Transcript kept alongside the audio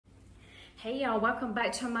Hey y'all, welcome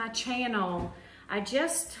back to my channel. I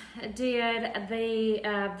just did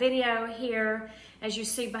the video here, as you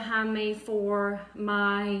see behind me, for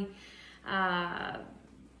my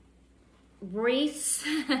wreaths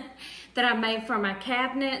that I made for my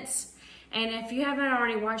cabinets. And if you haven't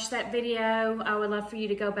already watched that video, I would love for you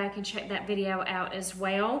to go back and check that video out as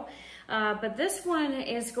well. But this one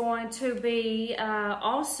is going to be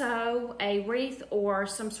also a wreath or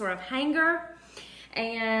some sort of hanger.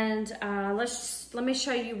 And let me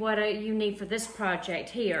show you what you need for this project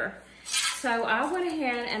here. So I went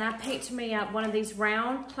ahead and I picked me up one of these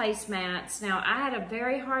round placemats. Now I had a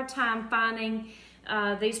very hard time finding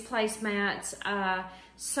these placemats.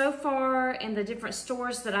 So far in the different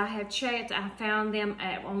stores that I have checked, I found them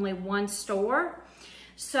at only one store.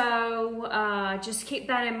 So just keep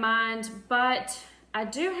that in mind. But I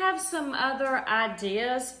do have some other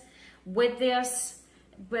ideas with this,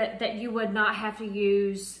 but that you would not have to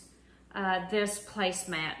use this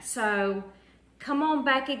placemat. So come on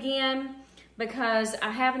back again, because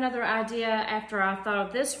I have another idea after I thought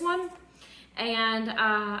of this one, and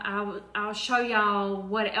I'll show y'all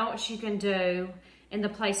what else you can do in the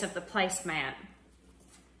place of the placemat.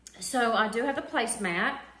 So I do have the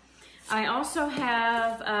placemat. I also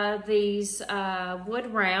have these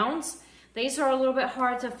wood rounds. These are a little bit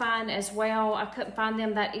hard to find as well. I couldn't find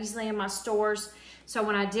them that easily in my stores. So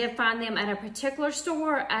when I did find them at a particular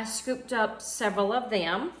store, I scooped up several of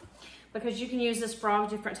them, because you can use this for all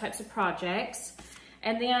different types of projects.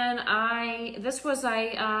 And then this was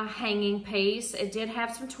a hanging piece. It did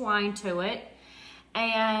have some twine to it.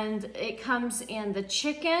 And it comes in the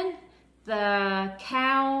chicken, the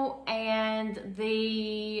cow, and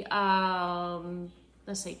the,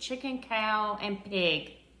 let's see, chicken, cow, and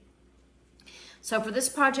pig. So for this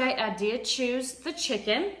project, I did choose the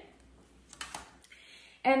chicken.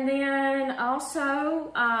 And then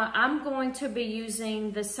also, I'm going to be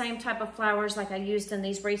using the same type of flowers like I used in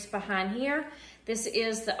these wreaths behind here. This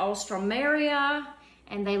is the Alstroemeria,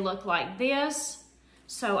 and they look like this.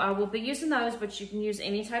 So I will be using those, but you can use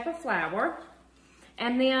any type of flower.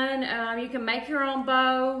 And then you can make your own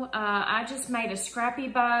bow. I just made a scrappy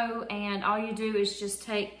bow, and all you do is just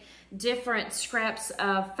take different scraps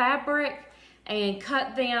of fabric and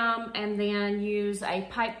cut them, and then use a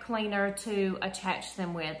pipe cleaner to attach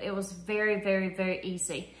them with. It was very, very, very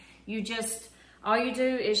easy. All you do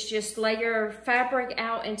is just lay your fabric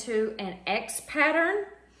out into an X pattern.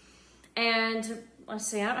 And let's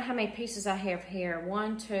see, I don't know how many pieces I have here.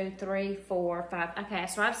 1, 2, 3, 4, 5. Okay,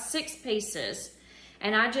 so I have 6 pieces.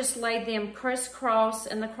 And I just laid them crisscross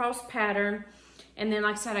in the cross pattern. And then,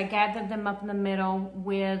 like I said, I gathered them up in the middle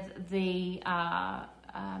with the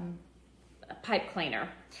pipe cleaner.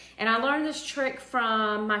 And I learned this trick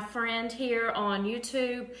from my friend here on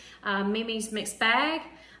YouTube, Mimi's Mixed Bag.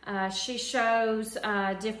 She shows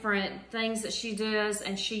different things that she does,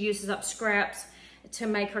 and she uses up scraps to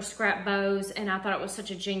make her scrap bows, and I thought it was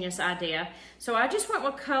such a genius idea. So I just went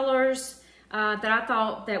with colors that I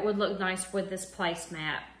thought that would look nice with this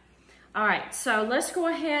placemat. All right, so let's go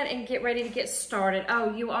ahead and get ready to get started.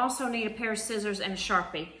 Oh, you also need a pair of scissors and a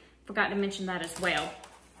Sharpie. Forgot to mention that as well.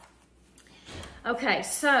 Okay,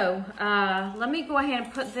 so let me go ahead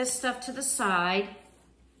and put this stuff to the side.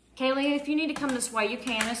 Kaylee, if you need to come this way, you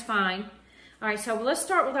can, it's fine. All right, so let's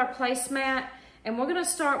start with our placemat, and we're gonna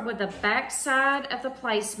start with the back side of the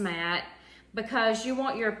placemat, because you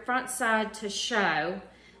want your front side to show.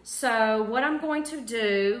 So what I'm going to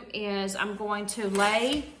do is I'm going to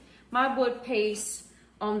lay my wood piece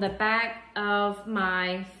on the back of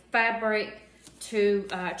my fabric to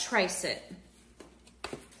trace it.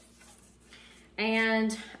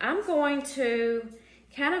 And I'm going to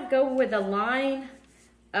kind of go with the line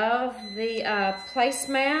of the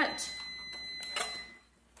placemat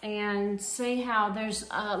and see how there's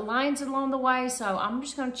lines along the way. So I'm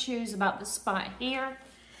just going to choose about the spot here,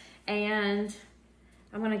 and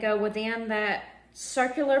I'm going to go within that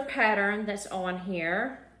circular pattern that's on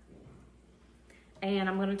here. And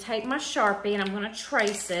I'm going to take my Sharpie and I'm going to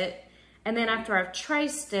trace it. And then after I've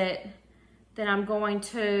traced it, then I'm going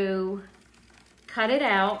to cut it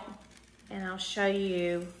out, and I'll show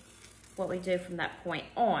you what we do from that point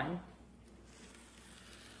on.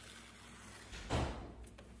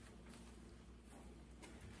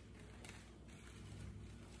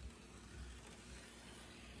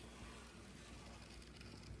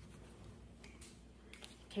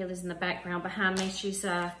 Kayla's in the background behind me. She's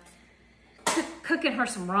cooking her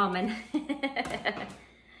some ramen.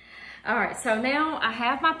 All right, so now I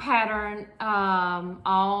have my pattern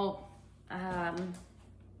all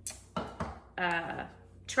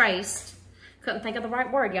traced. Couldn't think of the right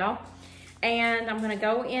word, y'all. And I'm gonna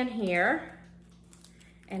go in here,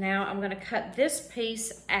 and now I'm gonna cut this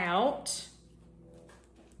piece out.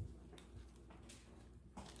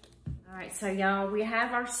 All right, so y'all, we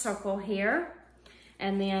have our circle here,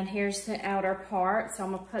 and then here's the outer part. So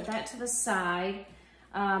I'm gonna put that to the side.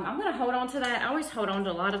 I'm gonna hold on to that. I always hold on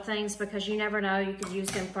to a lot of things because you never know, you could use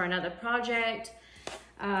them for another project.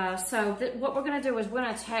 What we're gonna do is we're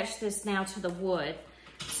gonna attach this now to the wood.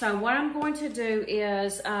 So what I'm going to do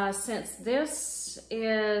is, since this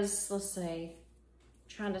is, let's see,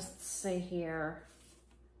 trying to see here.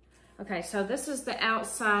 Okay, so this is the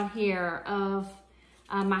outside here of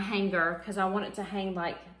my hanger because I want it to hang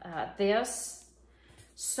like this.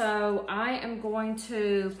 So I am going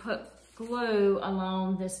to put glue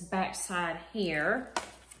along this back side here.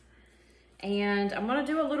 And I'm gonna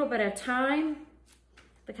do a little bit at a time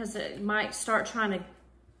because it might start trying to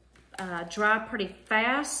dry pretty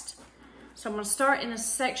fast. So I'm gonna start in a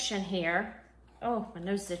section here. Oh, my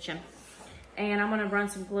nose is itching. And I'm gonna run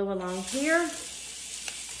some glue along here.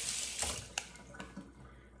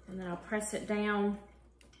 And then I'll press it down.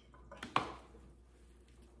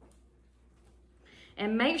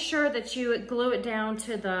 And make sure that you glue it down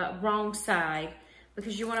to the wrong side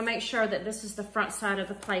because you wanna make sure that this is the front side of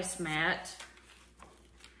the placemat.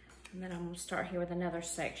 And then I'm gonna start here with another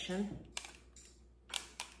section.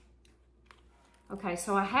 Okay,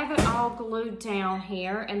 so I have it all glued down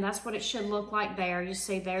here, and that's what it should look like there. You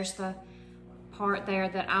see, there's the part there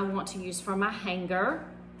that I want to use for my hanger.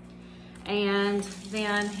 And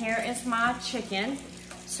then here is my chicken.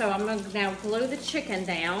 So I'm gonna now glue the chicken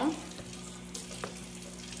down.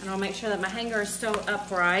 And I'll make sure that my hanger is still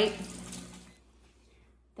upright.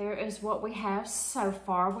 There is what we have so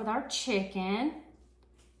far with our chicken.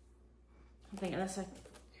 I think that's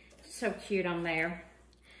so cute on there.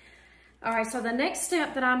 All right, so the next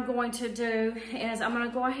step that I'm going to do is I'm gonna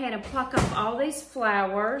go ahead and pluck up all these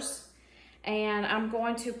flowers, and I'm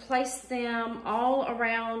going to place them all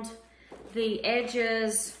around the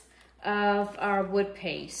edges of our wood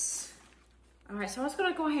piece. All right, so I was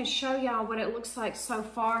gonna go ahead and show y'all what it looks like so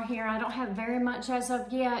far here. I don't have very much as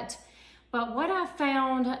of yet, but what I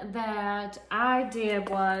found that I did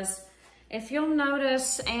was, if you'll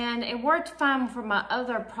notice, and it worked fine for my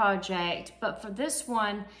other project, but for this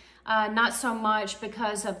one, not so much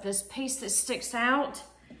because of this piece that sticks out.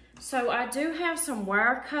 So I do have some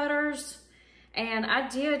wire cutters, and I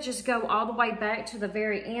did just go all the way back to the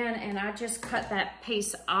very end, and I just cut that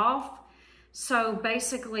piece off. So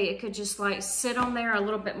basically it could just like sit on there a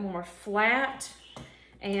little bit more flat.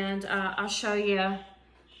 And I'll show you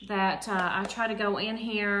that I try to go in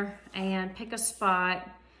here and pick a spot.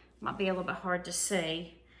 Might be a little bit hard to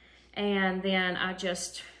see. And then I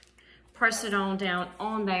just press it on down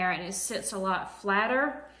on there, and it sits a lot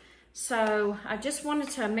flatter. So I just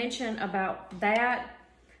wanted to mention about that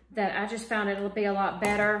I just found it'll be a lot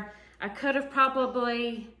better. I could have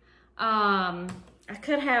probably, I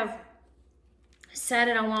could have set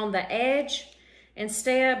it along the edge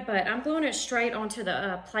instead, but I'm gluing it straight onto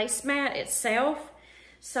the placemat itself.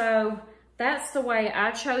 So that's the way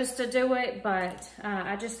I chose to do it, but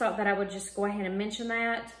I just thought that I would just go ahead and mention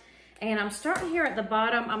that. And I'm starting here at the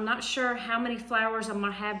bottom. I'm not sure how many flowers I'm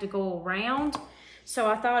gonna have to go around. So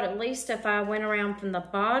I thought at least if I went around from the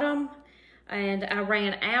bottom and I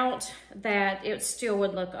ran out, that it still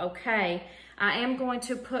would look okay. I am going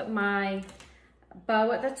to put my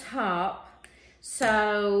bow at the top.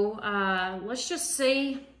 So let's just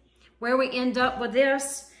see where we end up with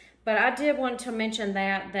this. But I did want to mention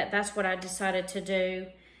that's what I decided to do.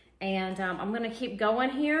 And I'm gonna keep going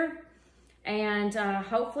here. And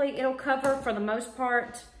hopefully it'll cover for the most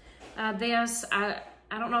part this. I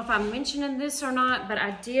don't know if I'm mentioning this or not, but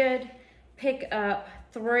I did pick up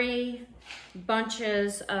 3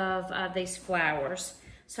 bunches of these flowers.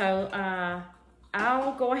 So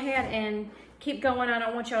I'll go ahead and keep going. I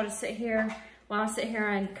don't want y'all to sit here while I sit here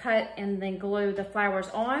and cut and then glue the flowers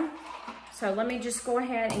on. So let me just go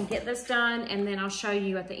ahead and get this done, and then I'll show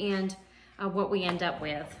you at the end what we end up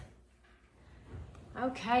with.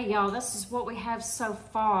 Okay, y'all, this is what we have so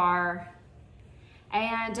far.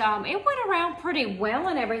 And it went around pretty well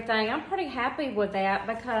and everything. I'm pretty happy with that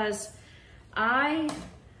because I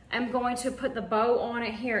am going to put the bow on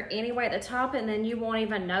it here anyway at the top, and then you won't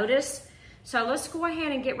even notice. So let's go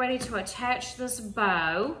ahead and get ready to attach this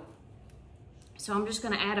bow. So I'm just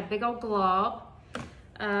gonna add a big old glob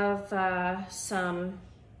of some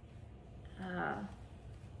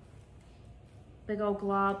big old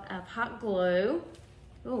glob of hot glue.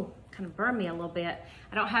 Ooh, kind of burned me a little bit.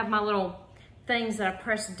 I don't have my little things that I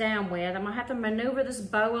press down with. I'm gonna have to maneuver this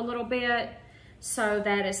bow a little bit so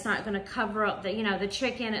that it's not gonna cover up the, the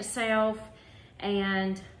chicken itself.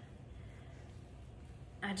 and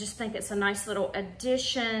I just think it's a nice little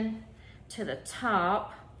addition to the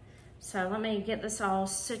top. So let me get this all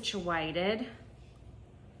situated,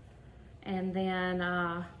 and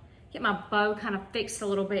then get my bow kind of fixed a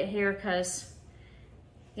little bit here, because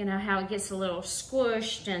you know how it gets a little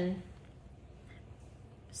squished. And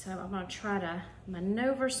so I'm gonna try to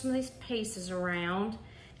maneuver some of these pieces around.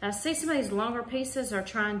 I see some of these longer pieces are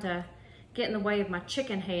trying to get in the way of my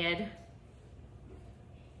chicken head.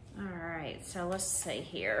 All right, so let's see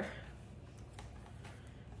here.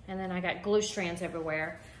 And then I got glue strands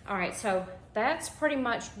everywhere. All right, so that's pretty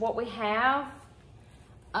much what we have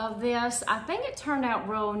of this. I think it turned out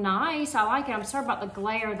real nice. I like it. I'm sorry about the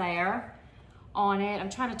glare there on it. I'm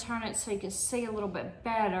trying to turn it so you can see a little bit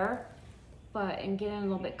better, and get in a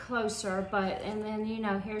little bit closer. And then, you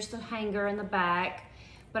know, here's the hanger in the back.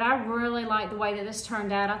 But I really like the way that this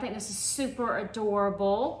turned out. I think this is super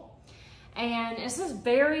adorable. And this is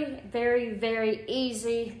very, very, very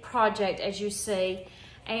easy project, as you see.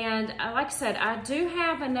 And like I said, I do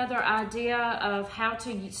have another idea of how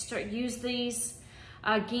to use these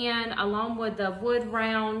again, along with the wood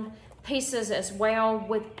round pieces as well,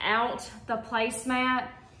 without the placemat.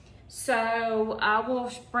 So I will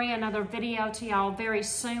bring another video to y'all very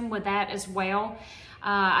soon with that as well.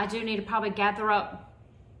 I do need to probably gather up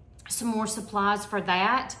some more supplies for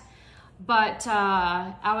that. But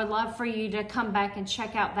I would love for you to come back and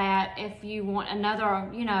check out that if you want another,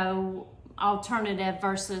 you know, alternative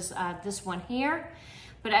versus this one here.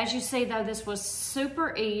 But as you see though, this was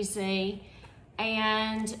super easy,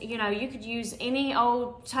 and you know, you could use any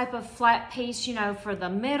old type of flat piece, you know, for the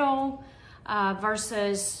middle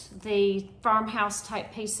versus the farmhouse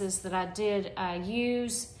type pieces that I did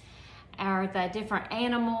use, or the different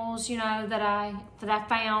animals, you know, that I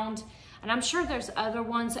found. And I'm sure there's other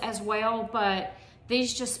ones as well, but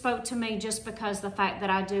these just spoke to me just because the fact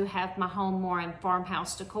that I do have my home more in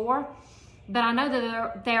farmhouse decor. But I know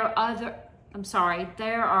that there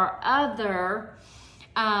are other,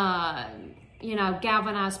 you know,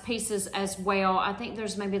 galvanized pieces as well. I think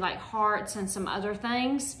there's maybe like hearts and some other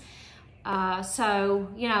things. So,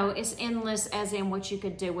 you know, it's endless as in what you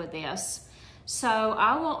could do with this. So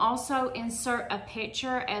I will also insert a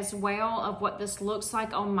picture as well of what this looks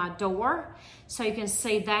like on my door, so you can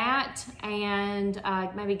see that and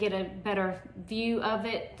maybe get a better view of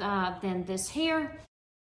it than this here.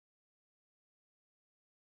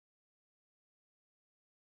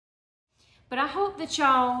 But I hope that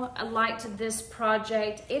y'all liked this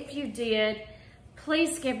project. If you did,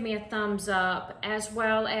 please give me a thumbs up, as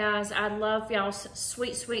well as I'd love y'all's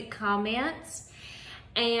sweet, sweet comments.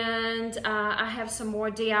 And I have some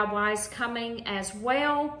more DIYs coming as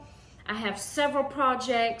well. I have several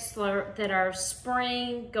projects that are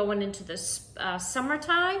spring going into the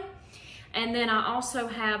summertime. And then I also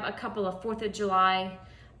have a couple of 4th of July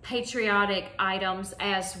patriotic items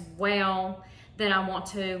as well that I want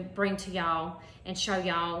to bring to y'all and show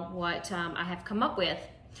y'all what I have come up with.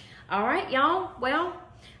 All right, y'all. Well,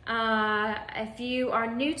 if you are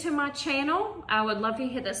new to my channel, I would love you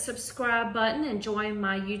to hit the subscribe button and join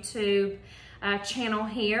my YouTube channel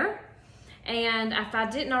here. And if I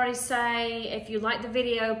didn't already say, if you like the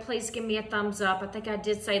video, please give me a thumbs up. I think I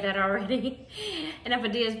did say that already. And if I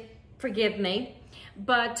did, forgive me.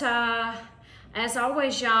 But as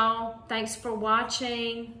always, y'all, thanks for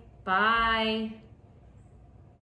watching. Bye.